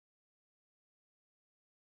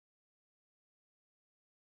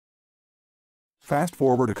Fast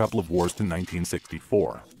forward a couple of wars to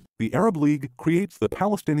 1964. The Arab League creates the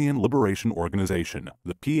Palestinian Liberation Organization,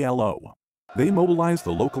 the PLO. They mobilize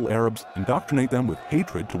the local Arabs, indoctrinate them with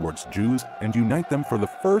hatred towards Jews, and unite them for the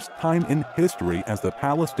first time in history as the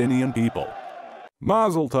Palestinian people.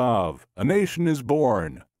 Mazel tov! A nation is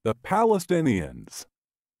born, the Palestinians.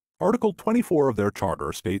 Article 24 of their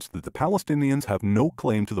charter states that the Palestinians have no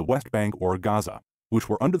claim to the West Bank or Gaza, which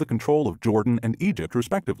were under the control of Jordan and Egypt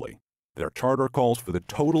respectively. Their charter calls for the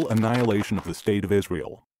total annihilation of the State of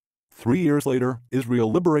Israel. 3 years later,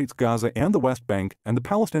 Israel liberates Gaza and the West Bank, and the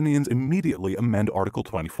Palestinians immediately amend Article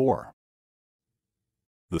 24.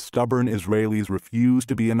 The stubborn Israelis refuse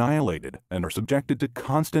to be annihilated and are subjected to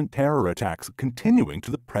constant terror attacks continuing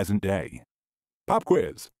to the present day. Pop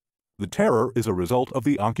quiz. The terror is a result of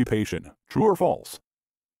the occupation. True or false?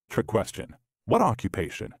 Trick question. What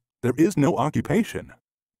occupation? There is no occupation.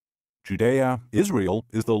 Judea, Israel,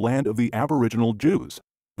 is the land of the Aboriginal Jews.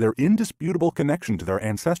 Their indisputable connection to their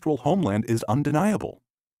ancestral homeland is undeniable.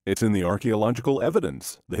 It's in the archaeological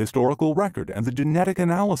evidence, the historical record, and the genetic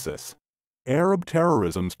analysis. Arab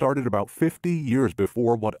terrorism started about 50 years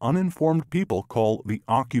before what uninformed people call the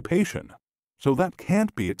occupation, so that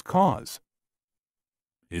can't be its cause.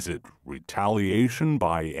 Is it retaliation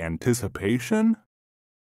by anticipation?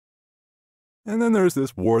 And then there's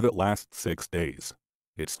this war that lasts 6 days.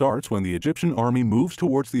 It starts when the Egyptian army moves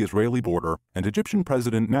towards the Israeli border, and Egyptian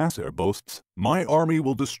President Nasser boasts, "My army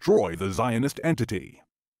will destroy the Zionist entity."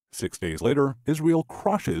 6 days later, Israel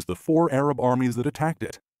crushes the 4 Arab armies that attacked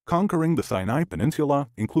it, conquering the Sinai Peninsula,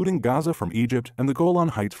 including Gaza from Egypt and the Golan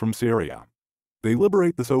Heights from Syria. They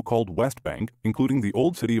liberate the so-called West Bank, including the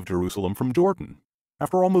old city of Jerusalem, from Jordan.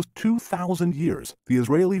 After almost 2,000 years, the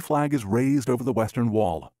Israeli flag is raised over the Western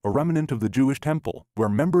Wall, a remnant of the Jewish temple, where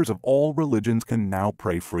members of all religions can now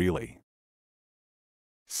pray freely.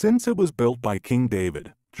 Since it was built by King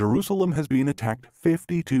David, Jerusalem has been attacked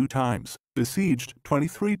 52 times, besieged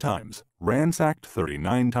 23 times, ransacked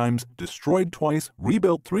 39 times, destroyed twice,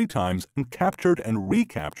 rebuilt 3 times, and captured and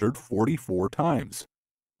recaptured 44 times.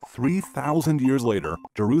 3,000 years later,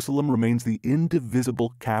 Jerusalem remains the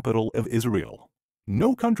indivisible capital of Israel.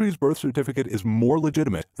 No country's birth certificate is more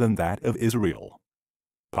legitimate than that of Israel.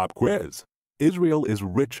 Pop quiz. Israel is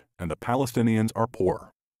rich and the Palestinians are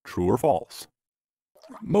poor. True or false?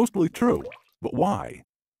 Mostly true, but why?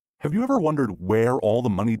 Have you ever wondered where all the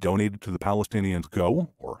money donated to the Palestinians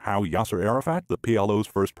go, or how Yasser Arafat, the PLO's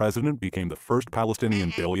first president, became the first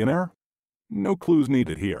Palestinian billionaire? No clues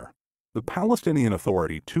needed here. The Palestinian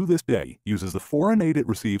Authority, to this day, uses the foreign aid it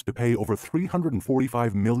receives to pay over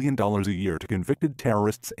 $345 million a year to convicted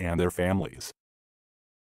terrorists and their families.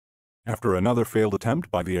 After another failed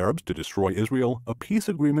attempt by the Arabs to destroy Israel, a peace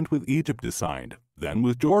agreement with Egypt is signed, then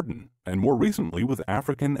with Jordan, and more recently with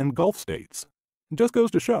African and Gulf states. It just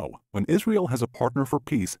goes to show, when Israel has a partner for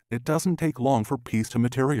peace, it doesn't take long for peace to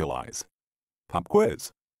materialize. Pop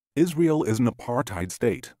quiz. Israel is an apartheid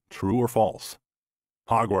state. True or false?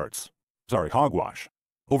 Hogwash.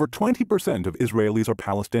 Over 20% of Israelis are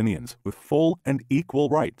Palestinians with full and equal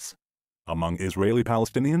rights. Among Israeli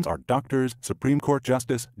Palestinians are doctors, Supreme Court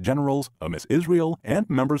justice, generals, a Miss Israel, and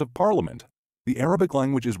members of parliament. The Arabic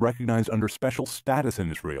language is recognized under special status in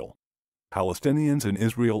Israel. Palestinians in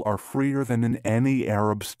Israel are freer than in any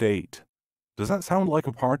Arab state. Does that sound like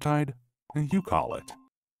apartheid? You call it.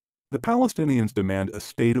 The Palestinians demand a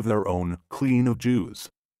state of their own, clean of Jews.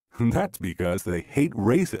 That's because they hate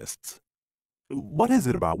racists. What is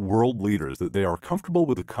it about world leaders that they are comfortable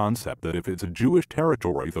with the concept that if it's a Jewish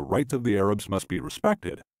territory, the rights of the Arabs must be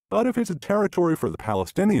respected, but if it's a territory for the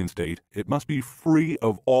Palestinian state, it must be free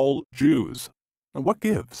of all Jews? What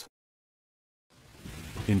gives?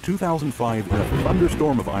 In 2005, in a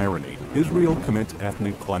thunderstorm of irony, Israel commits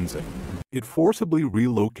ethnic cleansing. It forcibly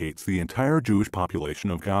relocates the entire Jewish population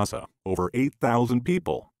of Gaza, over 8,000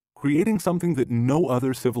 people, creating something that no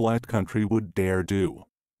other civilized country would dare do.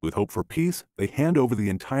 With hope for peace, they hand over the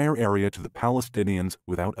entire area to the Palestinians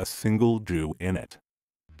without a single Jew in it.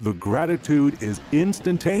 The gratitude is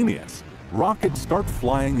instantaneous. Rockets start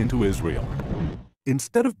flying into Israel.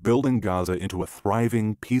 Instead of building Gaza into a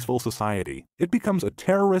thriving, peaceful society, it becomes a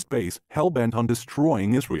terrorist base hell-bent on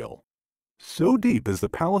destroying Israel. So deep is the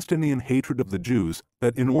Palestinian hatred of the Jews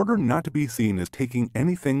that in order not to be seen as taking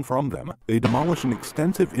anything from them, they demolish an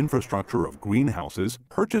extensive infrastructure of greenhouses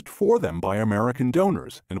purchased for them by American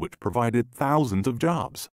donors and which provided thousands of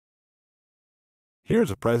jobs. Here's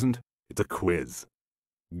a present. It's a quiz.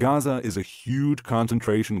 Gaza is a huge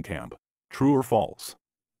concentration camp. True or false?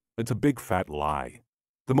 It's a big fat lie.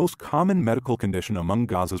 The most common medical condition among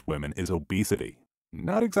Gaza's women is obesity.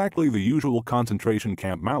 Not exactly the usual concentration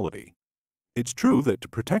camp malady. It's true that to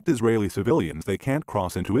protect Israeli civilians they can't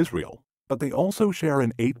cross into Israel, but they also share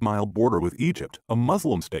an 8-mile border with Egypt, a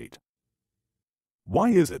Muslim state. Why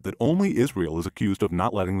is it that only Israel is accused of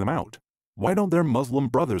not letting them out? Why don't their Muslim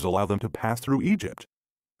brothers allow them to pass through Egypt?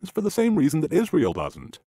 It's for the same reason that Israel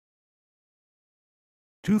doesn't.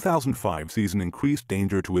 2005 sees an increased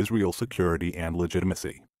danger to Israel's security and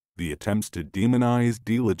legitimacy. The attempts to demonize,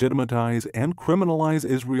 delegitimize, and criminalize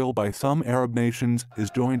Israel by some Arab nations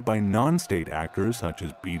is joined by non-state actors such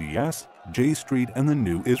as BDS, J Street, and the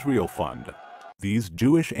New Israel Fund. These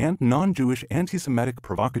Jewish and non-Jewish anti-Semitic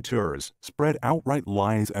provocateurs spread outright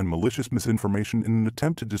lies and malicious misinformation in an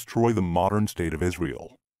attempt to destroy the modern state of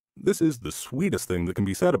Israel. This is the sweetest thing that can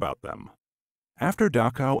be said about them. After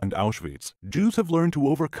Dachau and Auschwitz, Jews have learned to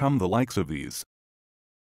overcome the likes of these.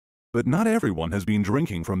 But not everyone has been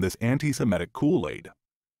drinking from this anti-Semitic Kool-Aid.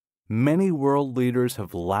 Many world leaders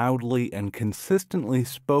have loudly and consistently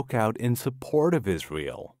spoke out in support of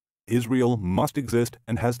Israel. Israel must exist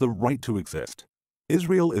and has the right to exist.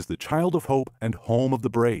 Israel is the child of hope and home of the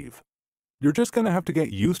brave. You're just going to have to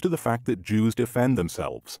get used to the fact that Jews defend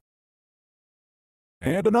themselves.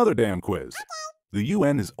 And another damn quiz. The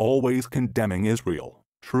UN is always condemning Israel.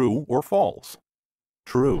 True or false?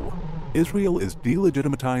 True. Israel is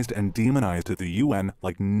delegitimatized and demonized at the UN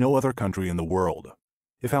like no other country in the world.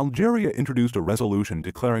 If Algeria introduced a resolution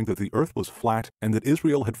declaring that the earth was flat and that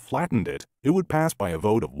Israel had flattened it, it would pass by a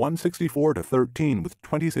vote of 164 to 13 with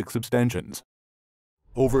 26 abstentions.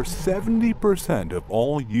 Over 70% of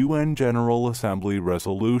all UN General Assembly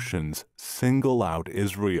resolutions single out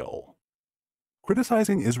Israel.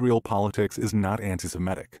 Criticizing Israel politics is not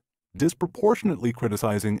anti-Semitic. Disproportionately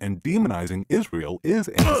criticizing and demonizing Israel is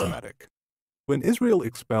anti-Semitic. When Israel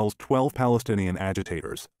expels 12 Palestinian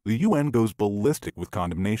agitators, the UN goes ballistic with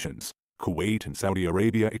condemnations. Kuwait and Saudi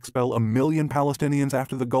Arabia expel 1 million Palestinians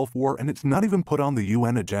after the Gulf War, and it's not even put on the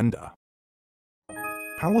UN agenda.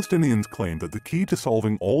 Palestinians claim that the key to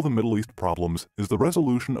solving all the Middle East problems is the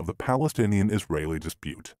resolution of the Palestinian-Israeli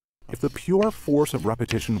dispute. If the pure force of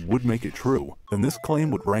repetition would make it true, then this claim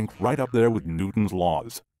would rank right up there with Newton's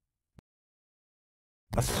laws.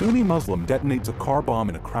 A Sunni Muslim detonates a car bomb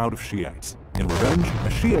in a crowd of Shiites. In revenge, a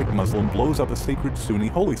Shiite Muslim blows up a sacred Sunni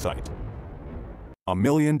holy site. 1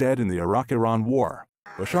 million dead in the Iraq-Iran war.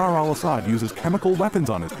 Bashar al-Assad uses chemical weapons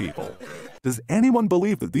on his people. Does anyone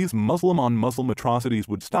believe that these Muslim-on-Muslim atrocities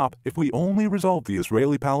would stop if we only resolved the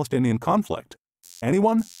Israeli-Palestinian conflict?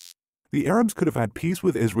 Anyone? The Arabs could have had peace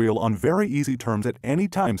with Israel on very easy terms at any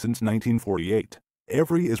time since 1948.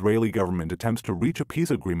 Every Israeli government attempts to reach a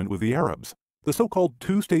peace agreement with the Arabs. The so-called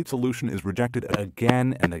two-state solution is rejected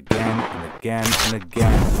again and again and again and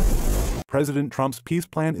again. President Trump's peace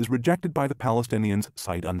plan is rejected by the Palestinians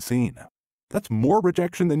sight unseen. That's more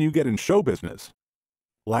rejection than you get in show business.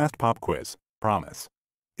 Last pop quiz. Promise.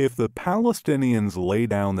 If the Palestinians lay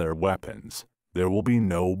down their weapons, there will be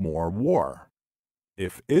no more war.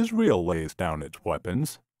 If Israel lays down its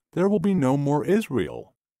weapons, there will be no more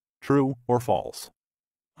Israel. True or false?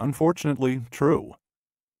 Unfortunately, true.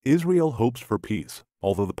 Israel hopes for peace,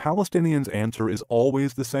 although the Palestinians' answer is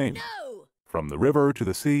always the same. No! From the river to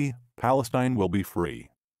the sea, Palestine will be free.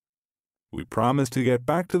 We promised to get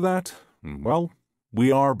back to that. Well,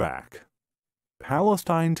 we are back.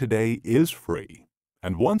 Palestine today is free,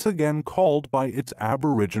 and once again called by its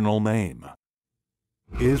Aboriginal name,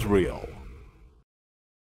 Israel.